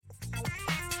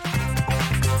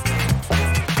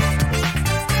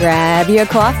Grab your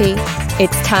coffee.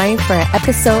 It's time for an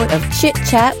episode of Chit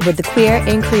Chat with the Queer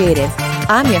and Creative.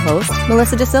 I'm your host,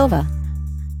 Melissa Da Silva.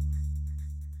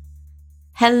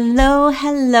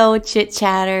 Hello, Chit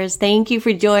Chatters. Thank you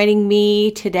for joining me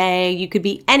today. You could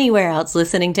be anywhere else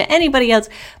listening to anybody else,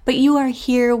 but you are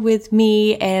here with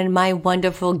me and my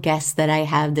wonderful guests that I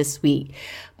have this week.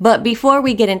 But before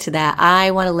we get into that, I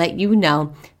want to let you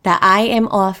know that I am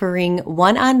offering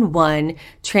one-on-one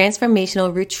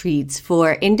transformational retreats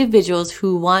for individuals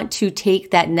who want to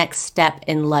take that next step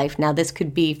in life. Now, this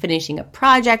could be finishing a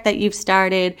project that you've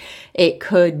started. It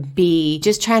could be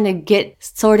just trying to get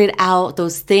sorted out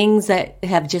those things that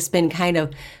have just been kind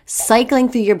of cycling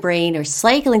through your brain or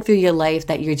cycling through your life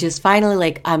that you're just finally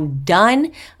like, I'm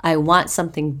done. I want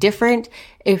something different.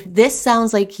 If this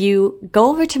sounds like you,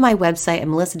 go over to my website at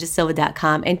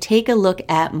melissadasilva.com and take a look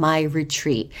at my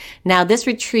retreat. Now, this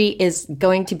retreat is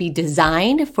going to be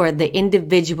designed for the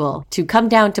individual to come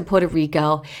down to Puerto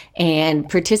Rico and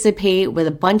participate with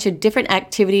a bunch of different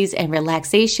activities and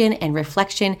relaxation and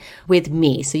reflection with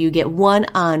me. So you get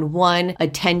one-on-one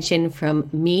attention from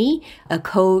me, a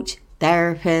coach,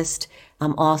 therapist.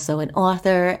 I'm also an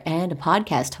author and a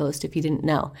podcast host, if you didn't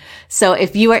know. So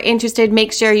if you are interested,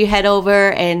 make sure you head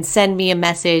over and send me a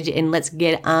message and let's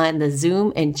get on the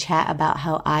Zoom and chat about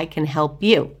how I can help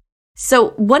you. So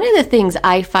one of the things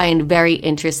I find very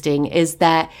interesting is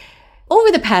that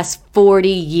over the past 40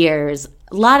 years,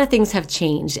 a lot of things have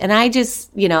changed. And I just,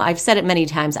 I've said it many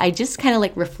times, I just kind of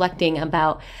like reflecting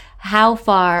about how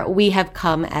far we have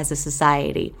come as a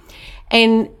society.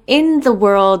 And in the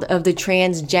world of the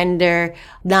transgender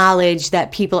knowledge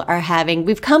that people are having,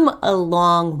 we've come a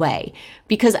long way.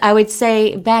 Because I would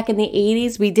say back in the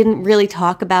 80s, we didn't really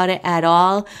talk about it at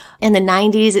all. In the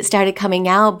 90s, it started coming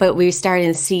out, but we started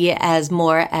to see it as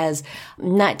more as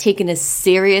not taken as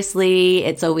seriously.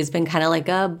 It's always been kind of like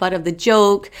a butt of the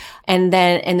joke. And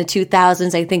then in the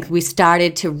 2000s, I think we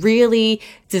started to really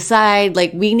decide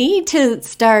like we need to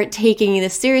start taking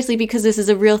this seriously because this is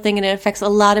a real thing and it affects a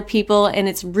lot of people. And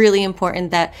it's really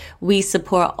important that we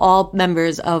support all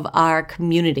members of our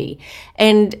community.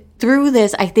 And through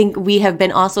this, I think we have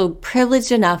been also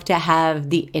privileged enough to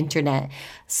have the internet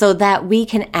so that we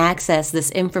can access this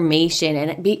information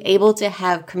and be able to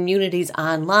have communities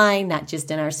online, not just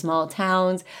in our small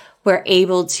towns. We're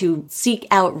able to seek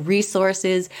out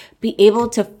resources, be able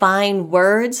to find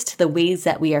words to the ways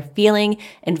that we are feeling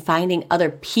and finding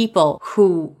other people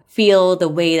who feel the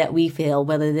way that we feel,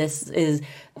 whether this is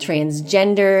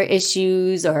transgender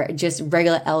issues or just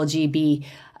regular LGBT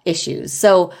issues.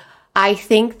 So I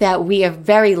think that we are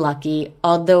very lucky,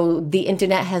 although the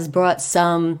internet has brought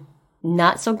some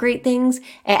not so great things,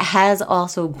 it has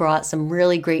also brought some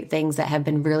really great things that have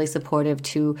been really supportive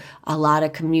to a lot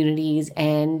of communities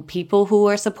and people who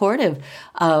are supportive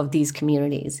of these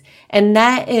communities. And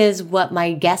that is what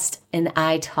my guest and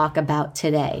I talk about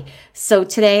today. So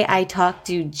today I talked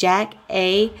to Jack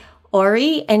A.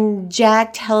 Ory, and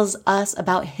Jack tells us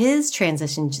about his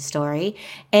transition story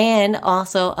and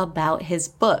also about his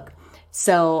book.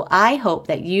 So I hope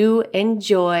that you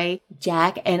enjoy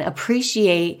Jack and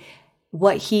appreciate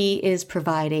what he is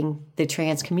providing the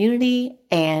trans community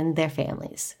and their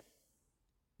families.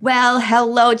 Well,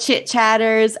 hello, Chit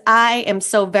Chatters. I am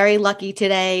so very lucky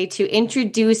today to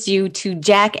introduce you to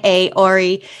Jack A.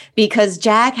 Ory because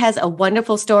Jack has a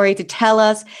wonderful story to tell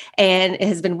us and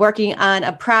has been working on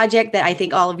a project that I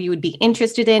think all of you would be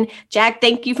interested in. Jack,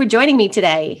 thank you for joining me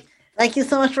today. Thank you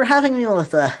so much for having me,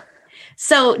 Melissa.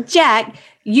 So, Jack,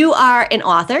 you are an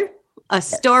author, a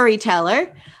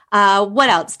storyteller. What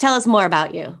else? Tell us more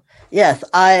about you. Yes,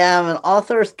 I am an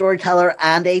author, storyteller,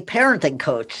 and a parenting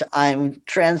coach. I'm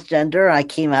transgender. I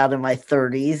came out in my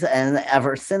 30s, and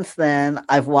ever since then,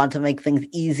 I've wanted to make things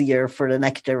easier for the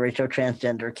next generation of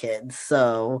transgender kids.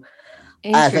 So,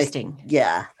 interesting.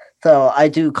 So I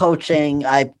do coaching.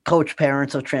 I coach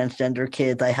parents of transgender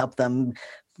kids. I help them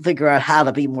figure out how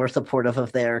to be more supportive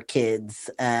of their kids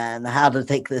and how to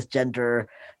take this gender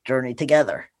journey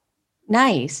together.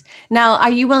 Nice. Now, are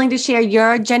you willing to share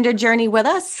your gender journey with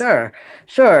us?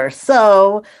 Sure.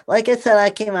 So, like I said,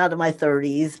 I came out in my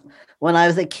 30s. When I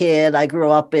was a kid, I grew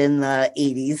up in the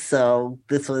 80s, so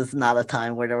this was not a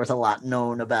time where there was a lot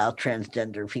known about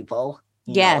transgender people.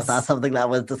 Yes. It's not something that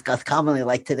was discussed commonly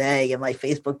like today in my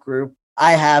Facebook group.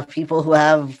 I have people who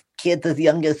have kids as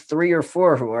young as 3 or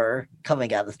 4 who are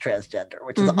coming out as transgender,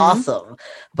 which is awesome.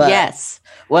 But yes,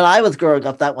 when I was growing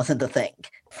up, that wasn't a thing.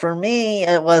 For me,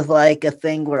 it was like a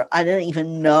thing where I didn't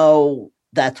even know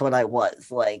that's what I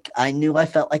was. Like, I knew I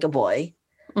felt like a boy.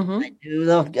 I knew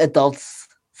the adults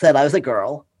said I was a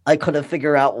girl. I couldn't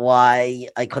figure out why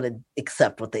I couldn't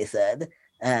accept what they said.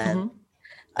 And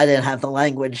I didn't have the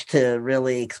language to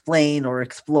really explain or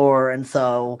explore. And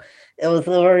so it was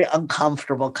a very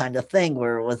uncomfortable kind of thing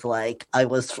where it was like I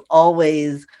was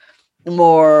always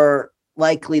more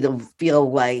likely to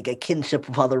feel like a kinship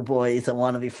with other boys and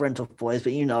want to be friends with boys.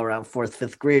 But around fourth,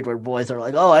 fifth grade, where boys are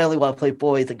like, oh, I only want to play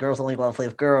boys and girls only want to play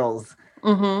with girls.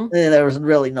 Mm-hmm. There was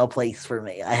really no place for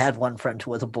me. I had one friend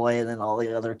who was a boy, and then all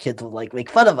the other kids would like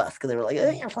make fun of us because they were like, oh,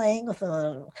 "You're playing with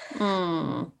them,"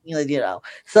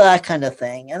 So that kind of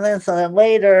thing. And then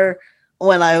later,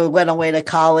 when I went away to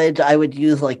college, I would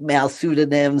use like male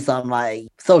pseudonyms on my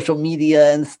social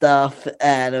media and stuff,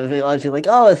 and it was like,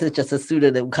 "Oh, this is just a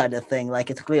pseudonym kind of thing.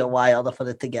 Like it took me a while to put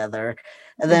it together."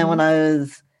 And then when I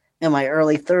was in my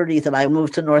early 30s and I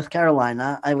moved to North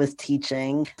Carolina, I was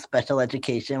teaching special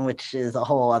education, which is a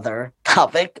whole other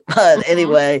topic. But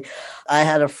anyway, I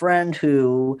had a friend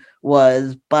who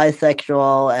was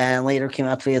bisexual and later came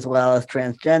out to me as well as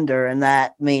transgender. And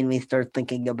that made me start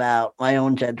thinking about my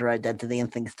own gender identity,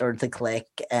 and things started to click.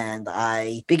 And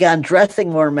I began dressing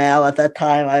more male. At that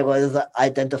time, I was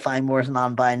identifying more as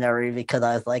non-binary because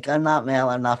I was like, I'm not male,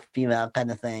 I'm not female kind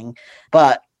of thing.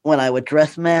 But when I would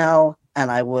dress male, and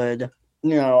I would,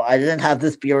 I didn't have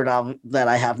this beard that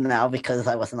I have now because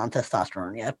I wasn't on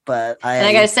testosterone yet. And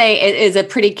I gotta say, it is a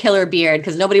pretty killer beard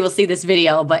because nobody will see this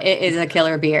video, but it is a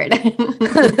killer beard.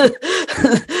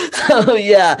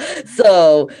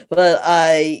 But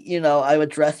I would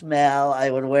dress male.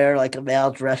 I would wear like a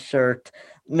male dress shirt,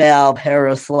 male pair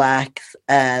of slacks,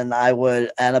 and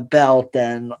a belt,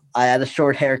 and I had a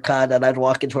short haircut, and I'd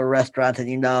walk into a restaurant, and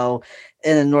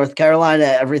in North Carolina,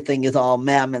 everything is all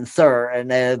ma'am and sir,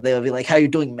 and they would be like, "How you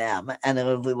doing, ma'am?" And it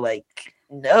would be like,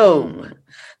 "No,"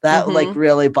 that would like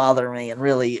really bother me and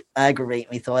really aggravate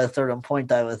me. So at a certain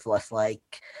point, I was less like,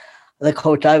 the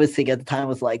coach I was seeing at the time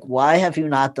was like, "Why have you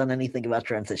not done anything about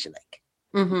transitioning?"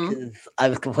 Because I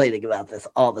was complaining about this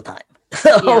all the time.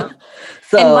 So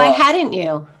and why hadn't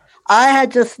you? I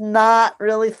had just not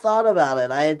really thought about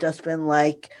it. I had just been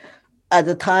like, at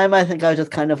the time, I think I was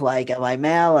just kind of like, am I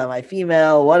male? Am I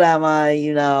female? What am I?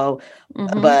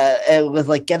 But it was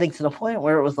like getting to the point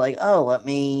where it was like, oh, let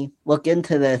me look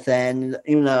into this. And,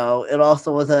 it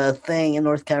also was a thing in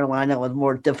North Carolina. It was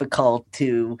more difficult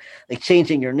to, like,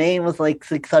 changing your name was like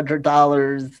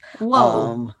 $600.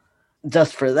 Whoa.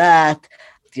 Just for that.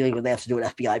 Dealing with, they have to do an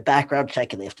FBI background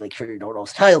check, and they have to make sure you don't owe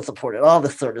child support and all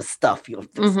this sort of stuff. You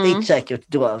have to do a state check, you have to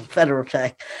do a federal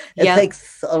check. It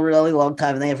takes a really long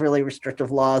time, and they have really restrictive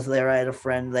laws there. I had a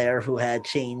friend there who had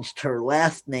changed her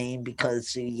last name because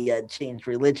she had changed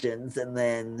religions, and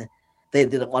then they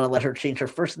didn't want to let her change her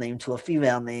first name to a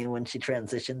female name when she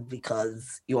transitioned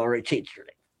because you already changed your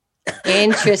name.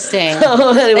 Interesting.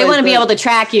 They want to be able to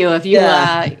track you if you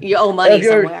you owe money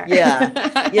somewhere.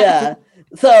 Yeah.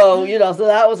 So, so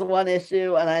that was one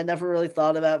issue, and I never really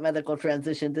thought about medical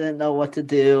transition, didn't know what to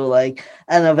do,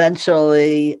 and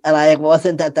eventually, and I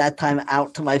wasn't at that time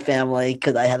out to my family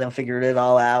because I hadn't figured it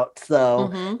all out.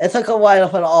 So it took a while to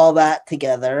put all that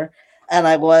together, and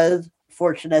I was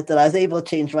fortunate that I was able to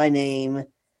change my name.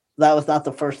 That was not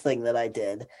the first thing that I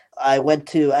did. I went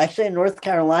to, actually in North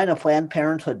Carolina, Planned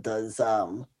Parenthood does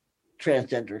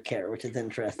transgender care, which is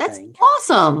interesting. That's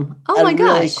awesome. Oh my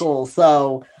gosh. Really cool.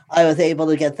 So I was able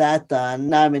to get that done.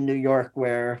 Now I'm in New York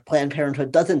where Planned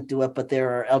Parenthood doesn't do it, but there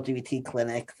are LGBT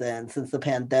clinics. And since the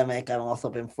pandemic, I've also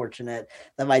been fortunate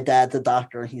that my dad's a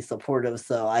doctor and he's supportive.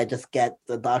 So I just get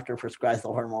the doctor prescribes the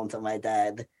hormones and my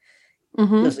dad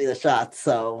gives me the shots.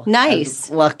 So nice.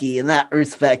 I was lucky in that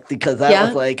respect because that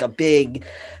was like a big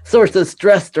source of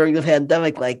stress during the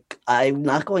pandemic. Like, I'm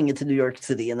not going into New York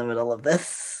City in the middle of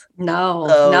this. No.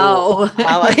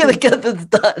 How am I going to get this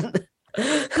done?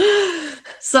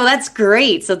 So that's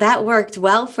great. So that worked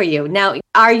well for you. Now,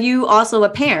 are you also a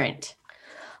parent?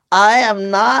 I am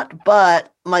not,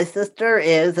 but my sister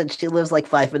is, and she lives like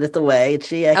 5 minutes away. And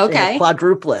she actually has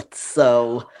quadruplets.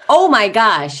 So, oh my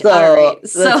gosh! All right,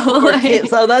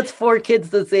 so that's 4 kids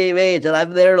the same age, and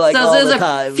I'm there like all the time. So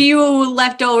there's a few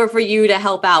left over for you to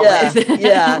help out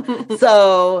with.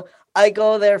 So I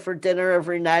go there for dinner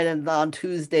every night, and on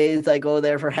Tuesdays I go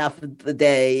there for half of the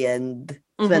day and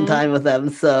spend time with them.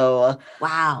 So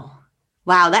wow,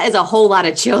 that is a whole lot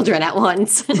of children at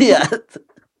once. Yeah.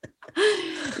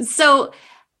 So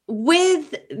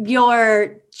with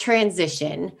your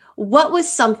transition, what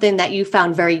was something that you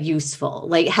found very useful,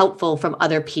 like helpful from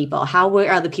other people? How were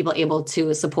other people able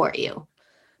to support you?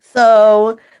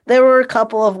 So there were a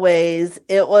couple of ways.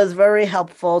 It was very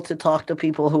helpful to talk to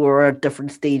people who were at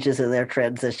different stages in their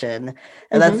transition.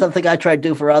 And that's something I try to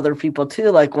do for other people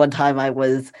too. Like one time I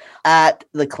was at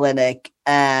the clinic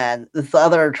and this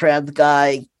other trans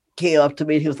guy came up to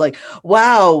me and he was like,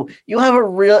 wow, you have a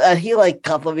real, and he like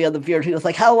complimented me on the beard. He was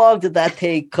like, how long did that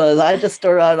take? Because I just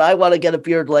started out, I want to get a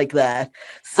beard like that.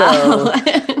 So,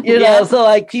 you know, so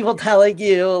like people telling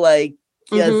you like,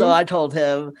 yeah, so I told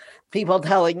him, people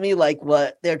telling me like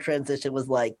what their transition was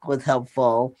like was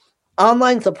helpful.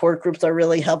 Online support groups are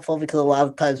really helpful because a lot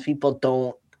of times people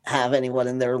don't have anyone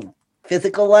in their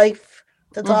physical life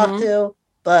to talk to.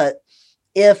 But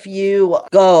if you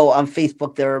go on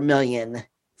Facebook, there are a million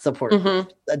support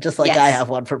groups. Just like I have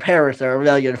one for parents, there are a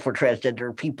million for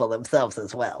transgender people themselves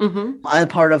as well. I'm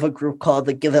part of a group called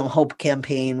the Give Them Hope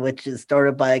campaign, which is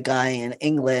started by a guy in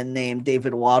England named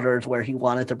David Waters, where he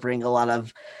wanted to bring a lot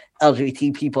of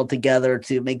LGBT people together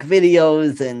to make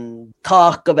videos and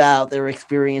talk about their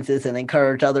experiences and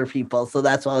encourage other people. So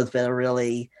that's why it's been a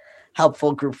really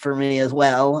helpful group for me as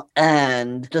well.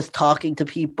 And just talking to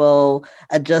people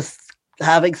and just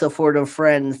having supportive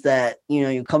friends that, you know,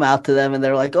 you come out to them and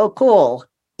they're like, oh, cool,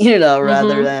 you know,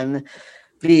 rather than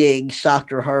being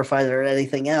shocked or horrified or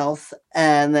anything else.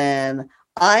 And then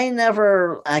I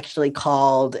never actually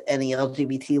called any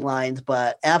LGBT lines,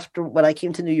 but after when I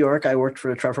came to New York, I worked for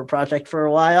the Trevor Project for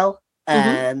a while.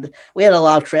 And we had a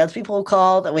lot of trans people who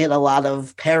called, and we had a lot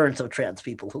of parents of trans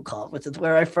people who called, which is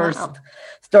where I first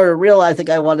started realizing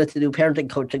I wanted to do parenting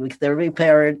coaching, because every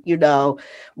parent, you know,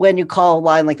 when you call a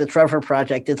line like the Trevor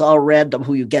Project, it's all random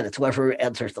who you get. It's whoever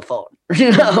answers the phone,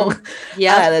 you know?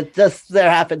 And it just, there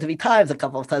happened to be times, a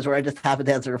couple of times, where I just happened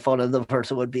to answer the phone and the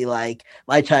person would be like,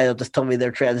 my child just told me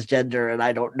they're transgender and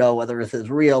I don't know whether this is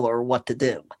real or what to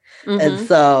do. And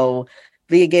so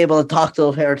being able to talk to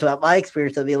a parent about my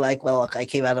experience and be like, well, look, I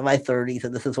came out of my 30s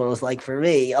and this is what it was like for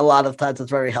me. A lot of times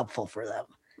it's very helpful for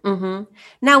them.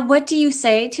 Now, what do you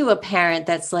say to a parent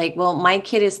that's like, well, my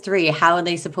kid is 3. How are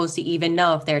they supposed to even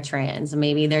know if they're trans?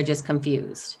 Maybe they're just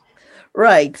confused.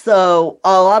 Right. So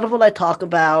a lot of what I talk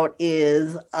about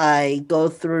is I go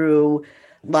through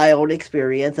my own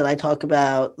experience, and I talk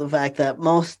about the fact that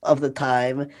most of the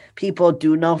time people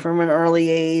do know from an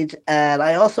early age. And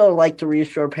I also like to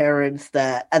reassure parents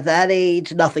that at that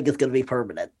age, nothing is going to be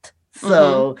permanent.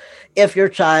 So if your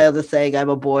child is saying I'm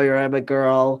a boy or I'm a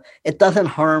girl, it doesn't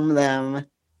harm them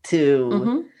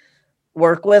to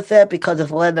work with it, because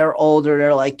if when they're older,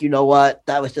 they're like, you know what,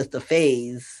 that was just a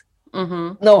phase.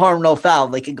 No harm, no foul.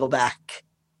 They can go back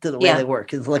to the way they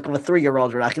work. Because like with a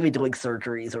 3-year-old, you're not going to be doing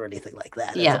surgeries or anything like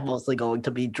that. It's mostly going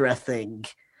to be dressing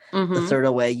a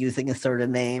certain way, using a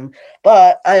certain name.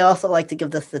 But I also like to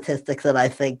give the statistics that I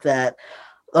think that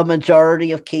a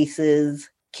majority of cases,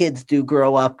 kids do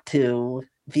grow up to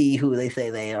be who they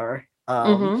say they are.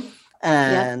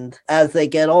 And as they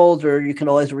get older, you can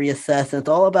always reassess. And it's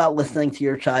all about listening to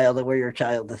your child and where your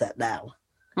child is at now.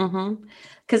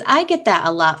 Because I get that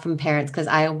a lot from parents, because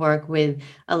I work with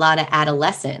a lot of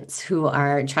adolescents who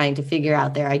are trying to figure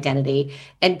out their identity.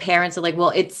 And parents are like,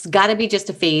 well, it's got to be just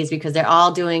a phase because they're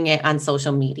all doing it on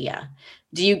social media.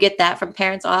 Do you get that from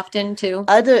parents often too?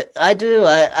 I do.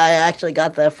 I actually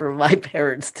got that from my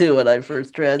parents too when I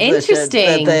first transitioned.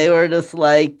 Interesting. That they were just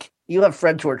like, you have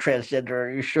friends who are transgender.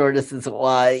 Are you sure this isn't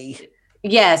why?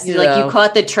 Yes, you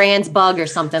caught the trans bug or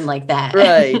something like that.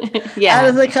 Right. And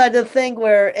it's the kind of thing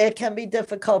where it can be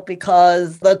difficult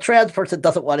because the trans person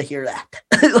doesn't want to hear that.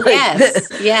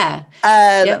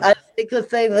 And I think the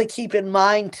thing to keep in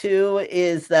mind too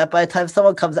is that by the time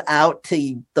someone comes out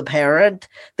to the parent,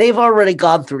 they've already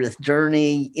gone through this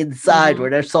journey inside where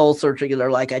they're soul searching and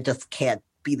they're like, I just can't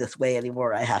be this way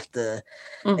anymore. I have to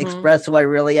express who I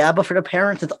really am. But for the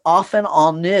parents, it's often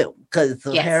all new, because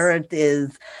the parent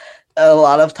is, a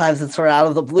lot of times it's sort of out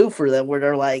of the blue for them, where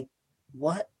they're like,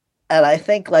 what? And I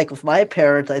think like with my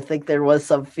parents, I think there was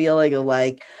some feeling of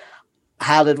like,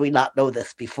 how did we not know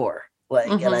this before? Like,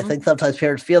 and I think sometimes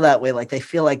parents feel that way, like they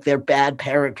feel like they're bad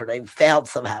parents or they failed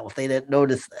somehow if they didn't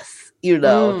notice this, you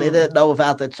know, they didn't know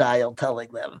without the child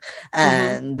telling them.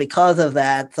 And because of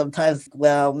that, sometimes,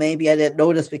 well, maybe I didn't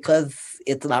notice because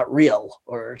it's not real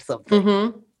or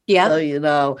something. So, you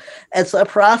know, it's a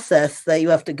process that you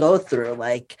have to go through.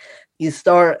 Like you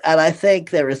start, and I think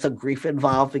there is some grief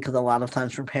involved, because a lot of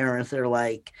times for parents, they're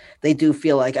like, they do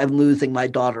feel like I'm losing my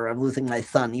daughter, I'm losing my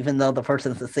son, even though the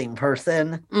person's the same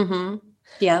person.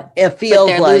 It feels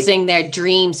they're like losing their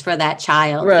dreams for that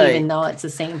child, even though it's the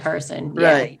same person.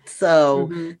 So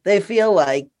they feel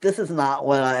like this is not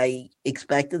what I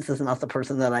expected. This is not the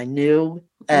person that I knew.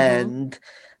 And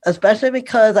Especially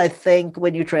because I think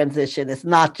when you transition, it's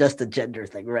not just a gender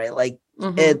thing, right? Like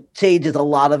it changes a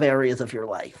lot of areas of your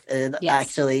life. It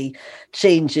actually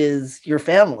changes your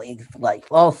family's life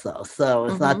also. So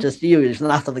it's not just you. It's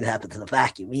not something that happens in a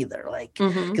vacuum either. Like,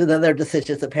 because then there are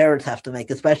decisions that parents have to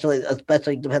make, especially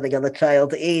depending on the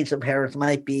child's age. The parents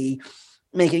might be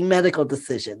making medical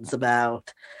decisions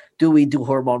about, do we do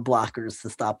hormone blockers to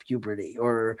stop puberty?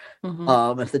 Or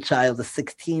if the child is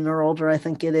 16 or older, I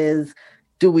think it is,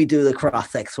 do we do the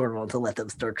cross-sex hormone to let them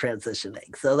start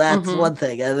transitioning? So that's one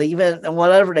thing. And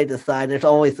whatever they decide, there's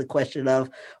always the question of,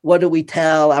 what do we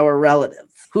tell our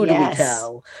relatives? Who do we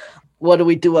tell? What do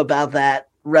we do about that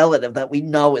relative that we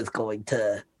know is going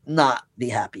to not be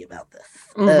happy about this?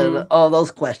 And all those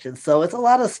questions. So it's a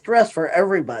lot of stress for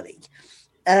everybody.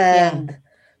 And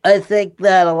I think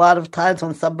that a lot of times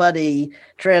when somebody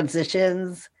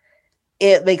transitions,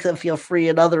 it makes them feel free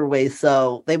in other ways.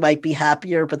 So they might be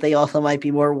happier, but they also might be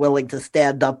more willing to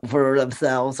stand up for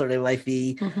themselves, or they might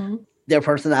be, their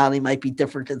personality might be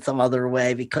different in some other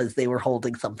way because they were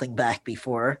holding something back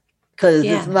before. Because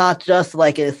it's not just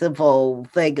like a simple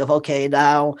thing of, okay,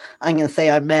 now I'm going to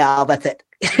say I'm male, that's it.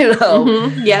 You know,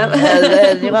 and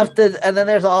then you have to, and then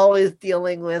there's always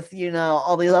dealing with, you know,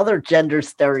 all these other gender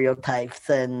stereotypes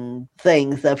and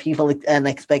things that people and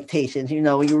expectations. You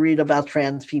know, you read about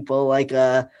trans people, like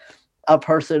a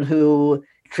person who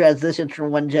transitions from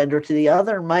one gender to the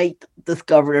other might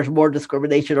discover there's more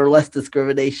discrimination or less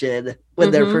discrimination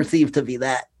when they're perceived to be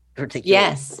that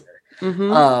particular.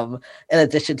 In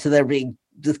addition to there being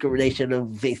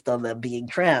discrimination based on them being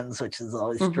trans, which is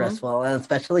always stressful. And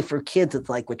especially for kids, it's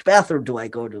like, which bathroom do I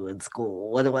go to in school?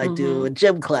 What do I do in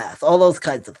gym class? All those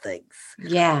kinds of things.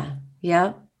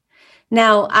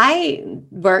 Now, I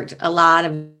worked a lot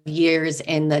of years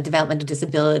in the developmental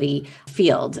disability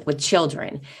field with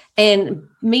children. And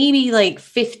maybe like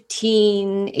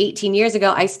 15, 18 years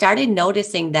ago, I started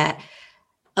noticing that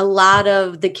a lot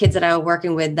of the kids that I was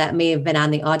working with that may have been on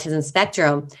the autism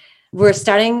spectrum were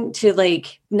starting to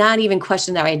like not even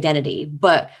question their identity,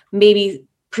 but maybe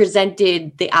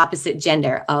presented the opposite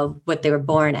gender of what they were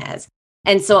born as.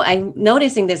 And so I'm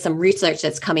noticing there's some research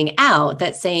that's coming out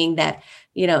that's saying that,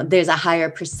 you know, there's a higher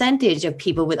percentage of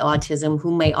people with autism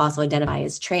who may also identify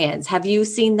as trans. Have you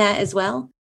seen that as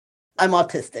well? I'm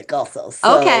autistic also.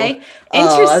 So, okay.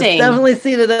 Interesting. I've definitely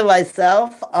seen it in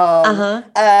myself.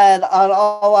 And on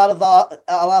a lot of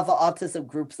the autism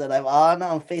groups that I'm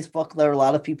on Facebook, there are a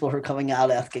lot of people who are coming out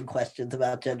asking questions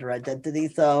about gender identity.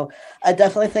 So I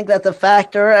definitely think that's a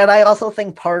factor. And I also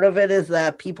think part of it is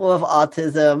that people with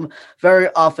autism very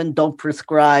often don't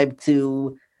prescribe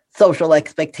to social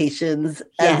expectations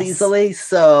as easily.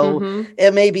 So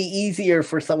it may be easier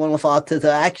for someone with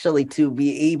autism actually to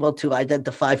be able to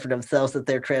identify for themselves that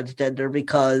they're transgender,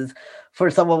 because for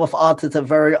someone with autism,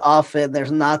 very often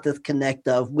there's not this connect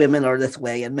of women are this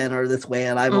way and men are this way,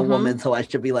 and I'm a woman, so I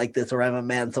should be like this, or I'm a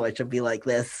man, so I should be like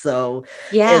this. So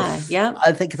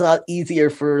I think it's a lot easier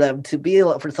for them to be,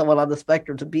 for someone on the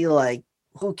spectrum to be like,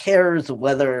 who cares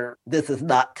whether this is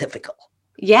not typical?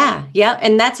 Yeah.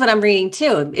 And that's what I'm reading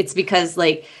too. It's because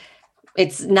like,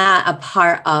 it's not a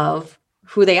part of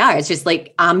who they are. It's just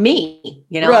like, I'm me,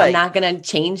 you know, I'm not going to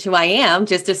change who I am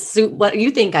just to suit what you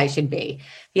think I should be.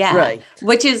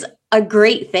 Which is a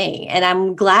great thing. And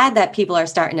I'm glad that people are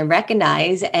starting to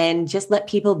recognize and just let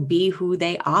people be who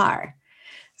they are.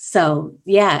 So,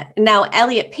 now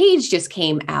Elliot Page just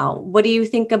came out. What do you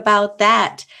think about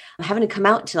that? Having to come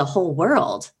out to the whole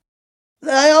world.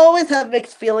 I always have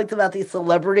mixed feelings about these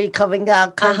celebrity coming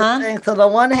out kind of things. So on the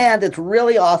one hand, it's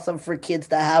really awesome for kids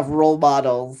to have role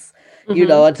models, you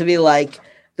know, and to be like,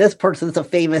 this person's a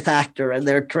famous actor and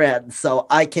they're trans, so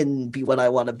I can be what I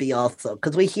want to be also.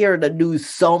 Because we hear in the news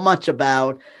so much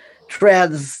about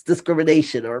trans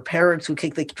discrimination, or parents who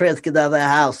kick the trans kids out of the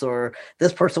house, or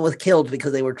this person was killed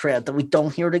because they were trans, and we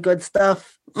don't hear the good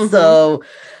stuff. So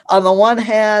on the one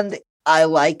hand, I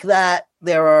like that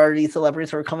there are these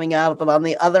celebrities who are coming out, but on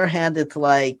the other hand, it's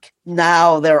like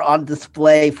now they're on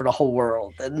display for the whole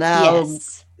world. And now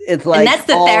it's like, and that's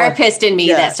the therapist in me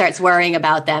that starts worrying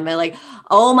about them. And like,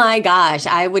 oh my gosh,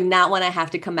 I would not want to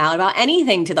have to come out about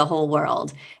anything to the whole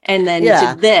world. And then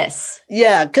to this.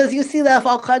 Yeah, because you see that with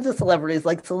all kinds of celebrities,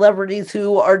 like celebrities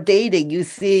who are dating. You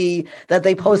see that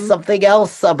they post something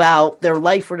else about their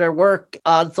life or their work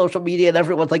on social media, and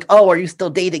everyone's like, oh, are you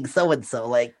still dating so-and-so?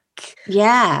 Like,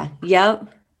 I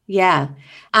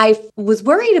was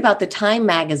worried about the Time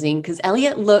magazine because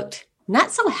Elliot looked not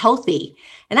so healthy.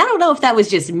 And I don't know if that was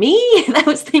just me that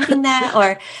was thinking that,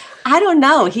 or I don't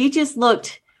know. He just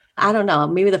looked I don't know.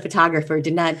 Maybe the photographer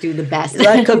did not do the best.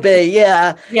 That could be,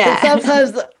 yeah. Yeah.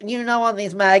 Sometimes, on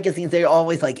these magazines, they're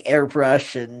always like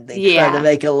airbrush and they try to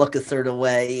make it look a certain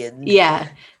way. And yeah.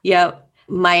 Yep.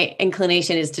 My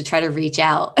inclination is to try to reach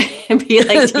out and be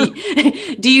like,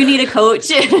 do you need a coach?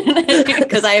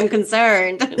 Because I am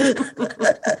concerned.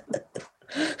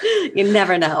 You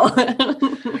never know.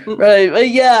 Right. But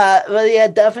yeah,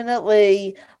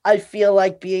 definitely. I feel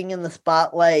like being in the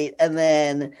spotlight. And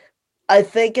then I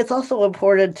think it's also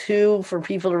important too for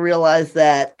people to realize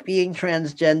that being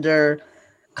transgender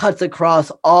cuts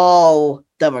across all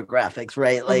demographics,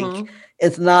 right? Like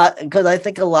it's not, because I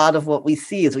think a lot of what we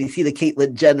see is we see the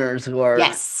Caitlyn Jenners who are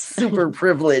super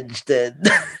privileged and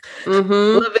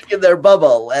living in their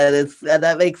bubble, and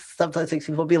that sometimes makes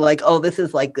people be like, oh, this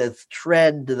is like this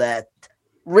trend that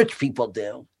rich people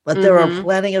do, but there are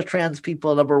plenty of trans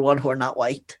people, number one, who are not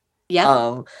white.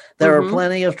 Yeah. There are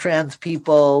plenty of trans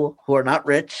people who are not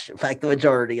rich. In fact, the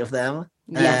majority of them.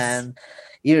 Yes. And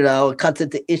it cuts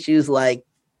into issues like,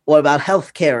 what about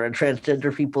healthcare and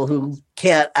transgender people who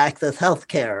can't access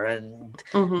healthcare, and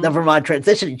never mind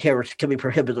transitioning care, which can be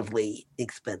prohibitively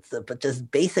expensive, but just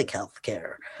basic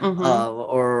healthcare,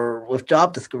 or with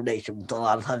job discrimination. A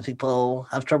lot of times people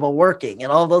have trouble working,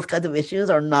 and all those kinds of issues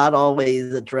are not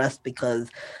always addressed, because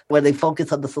when they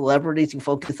focus on the celebrities, you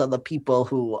focus on the people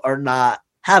who are not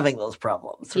having those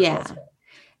problems. Yeah.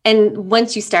 And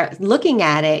once you start looking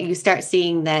at it, you start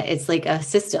seeing that it's like a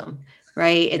system.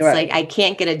 Right. It's like, I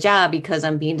can't get a job because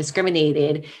I'm being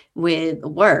discriminated with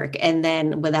work. And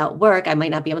then without work, I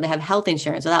might not be able to have health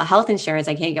insurance. Without health insurance,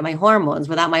 I can't get my hormones.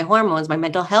 Without my hormones, my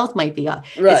mental health might be up.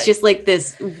 Right. It's just like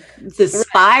this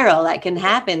spiral that can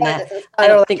happen. That I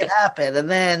don't think can happen. And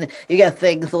then you get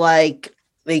things like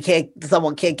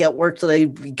someone can't get work, so they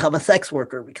become a sex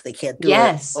worker because they can't do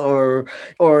it.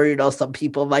 Or some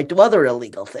people might do other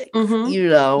illegal things.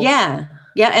 Yeah.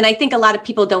 Yeah. And I think a lot of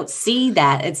people don't see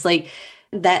that. It's like,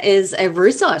 that is a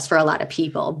resource for a lot of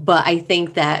people, but I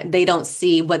think that they don't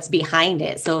see what's behind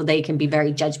it. So they can be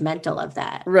very judgmental of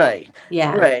that. Right.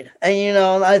 Yeah. Right. And,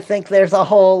 I think there's a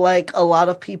whole, a lot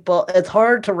of people, it's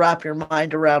hard to wrap your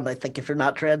mind around, I think, if you're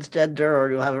not transgender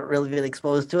or you haven't really been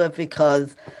exposed to it,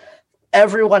 because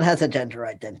everyone has a gender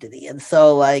identity. And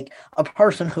so, a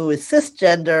person who is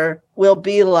cisgender will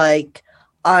be like,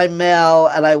 I'm male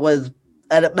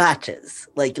and it matches.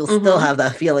 You'll still have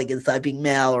that feeling inside being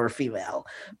male or female.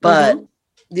 But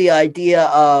the idea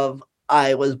of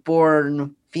I was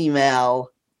born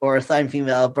female or assigned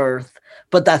female at birth,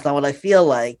 but that's not what I feel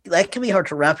like, that can be hard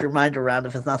to wrap your mind around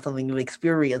if it's not something you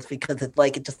experience, because it's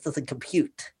it just doesn't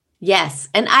compute. Yes.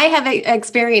 And I have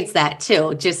experienced that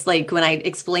too. Just like when I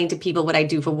explain to people what I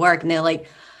do for work, and they're like,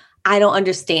 I don't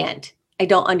understand. I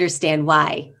don't understand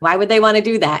why. Why would they want to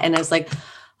do that? And I was like,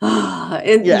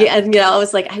 and I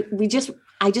was like,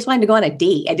 I just wanted to go on a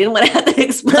date. I didn't want to have to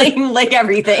explain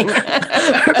everything.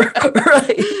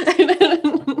 Right.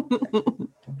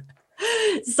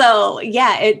 So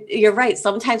you're right.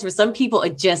 Sometimes for some people,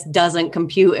 it just doesn't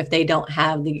compute if they don't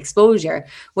have the exposure,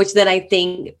 which then I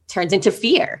think turns into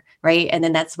fear. Right. And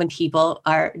then that's when people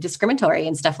are discriminatory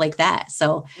and stuff like that.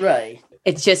 So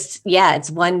it's just,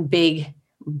 it's one big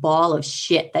ball of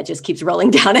shit that just keeps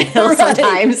rolling down a hill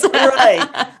sometimes.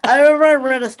 Right. I remember I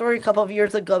read a story a couple of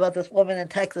years ago about this woman in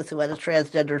Texas who had a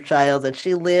transgender child, and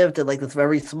she lived in this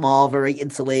very small, very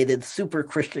insulated, super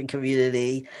Christian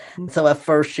community. So at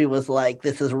first she was like,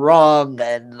 this is wrong,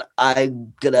 and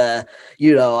I'm gonna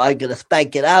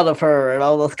spank it out of her and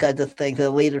all those kinds of things.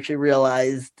 And later she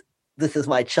realized, this is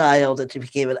my child, and she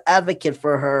became an advocate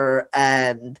for her,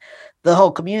 and the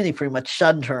whole community pretty much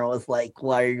shunned her and was like,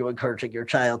 why are you encouraging your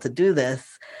child to do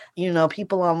this?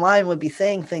 People online would be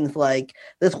saying things like,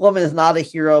 this woman is not a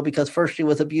hero because first she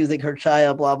was abusing her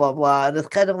child, blah, blah, blah. And it's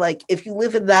kind of like, if you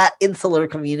live in that insular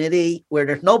community where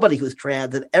there's nobody who's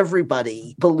trans and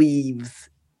everybody believes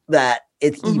that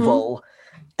it's evil,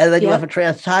 and then you have a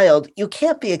trans child, you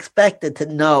can't be expected to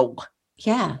know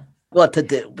what to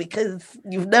do, because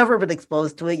you've never been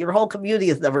exposed to it. Your whole community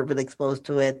has never been exposed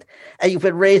to it. And you've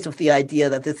been raised with the idea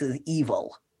that this is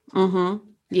evil.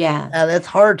 Yeah. And it's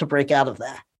hard to break out of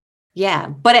that. Yeah.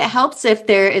 But it helps if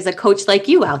there is a coach like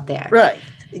you out there. Right.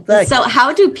 Exactly. So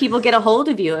how do people get a hold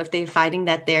of you if they're finding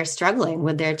that they're struggling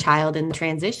with their child in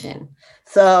transition?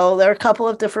 So there are a couple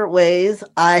of different ways.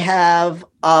 I have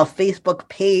a Facebook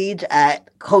page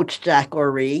at Coach Jack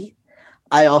Oree.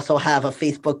 I also have a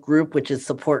Facebook group, which is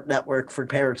Support Network for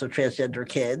Parents of Transgender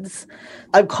Kids.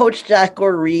 I'm Coach Jack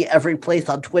Oree every place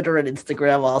on Twitter and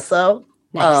Instagram also.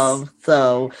 Nice.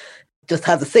 So just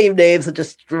have the same name. So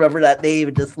just remember that name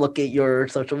and just look at your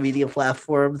social media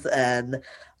platforms. And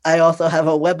I also have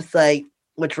a website,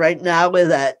 which right now is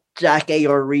at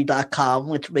jackayory.com,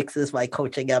 which mixes my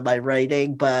coaching and my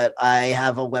writing. But I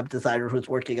have a web designer who's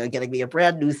working on getting me a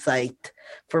brand new site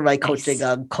for my coaching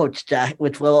on Coach Jack,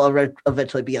 which will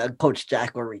eventually be on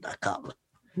coachjackory.com.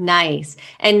 Nice.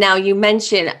 And now you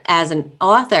mentioned as an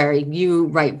author, you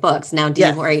write books. Now, do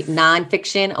you write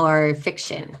nonfiction or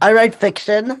fiction? I write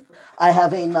fiction. I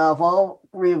have a novel,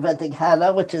 Reinventing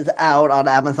Hannah, which is out on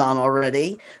Amazon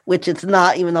already, which it's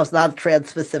not, even though it's not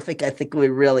trans-specific, I think would be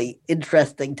really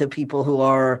interesting to people who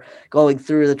are going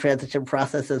through the transition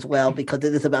process as well, because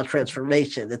it is about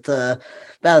transformation. It's about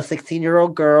a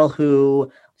 16-year-old girl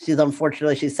who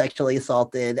she's sexually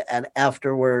assaulted, and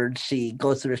afterwards she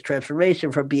goes through this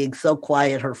transformation from being so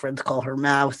quiet, her friends call her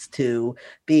Mouse, to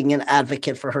being an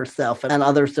advocate for herself and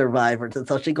other survivors. And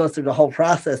so she goes through the whole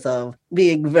process of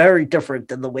being very different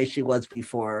than the way she was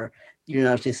before.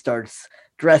 She starts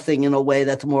dressing in a way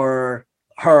that's more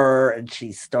her, and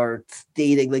she starts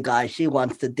dating the guy she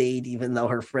wants to date, even though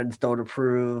her friends don't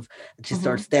approve. And she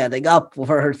starts standing up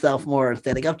for herself more and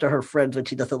standing up to her friends when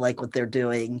she doesn't like what they're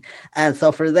doing. And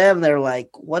so for them, they're like,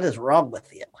 what is wrong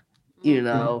with you?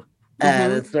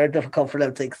 And it's very difficult for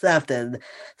them to accept. And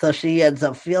so she ends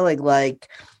up feeling like,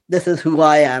 this is who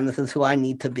I am. This is who I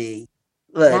need to be.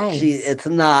 But it's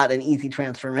not an easy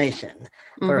transformation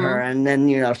for her. And then,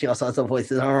 she also has some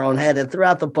voices in her own head. And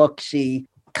throughout the book, she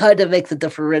kind of makes a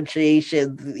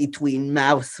differentiation between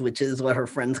Mouse, which is what her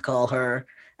friends call her,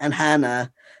 and Hannah,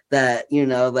 that,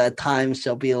 that times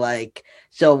she'll be like,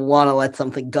 she'll want to let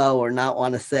something go or not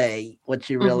want to say what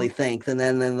she really thinks. And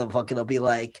then in the book, it'll be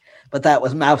like, but that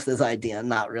was Mouse's idea,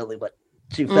 not really what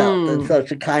she felt. And so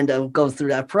she kind of goes through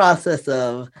that process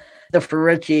of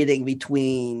differentiating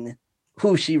between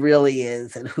who she really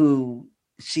is and who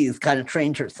she's kind of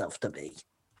trained herself to be.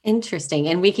 Interesting.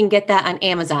 And we can get that on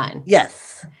Amazon.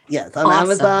 Yes, on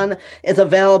Amazon. It's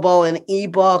available in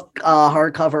ebook,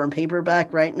 hardcover, and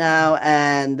paperback right now.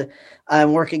 And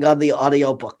I'm working on the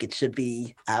audiobook. It should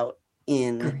be out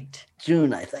in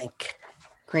June, I think.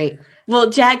 Great. Well,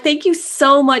 Jack, thank you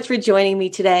so much for joining me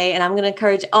today. And I'm going to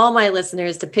encourage all my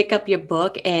listeners to pick up your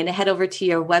book and head over to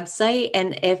your website.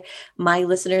 And if my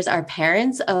listeners are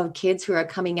parents of kids who are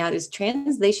coming out as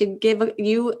trans, they should give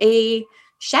you a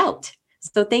shout.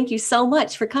 So thank you so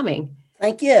much for coming.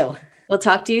 Thank you. We'll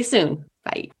talk to you soon.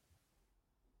 Bye.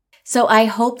 So I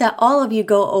hope that all of you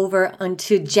go over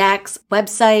onto Jack's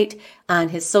website, on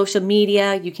his social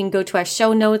media. You can go to our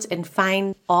show notes and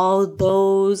find all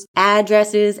those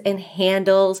addresses and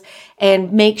handles,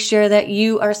 and make sure that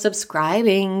you are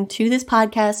subscribing to this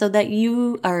podcast so that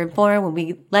you are informed when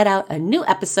we let out a new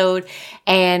episode,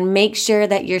 and make sure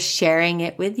that you're sharing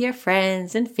it with your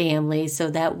friends and family so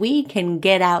that we can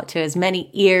get out to as many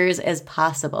ears as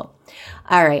possible.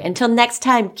 All right. Until next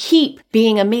time, keep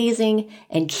being amazing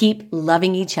and keep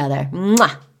loving each other.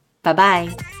 Mwah.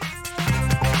 Bye-bye.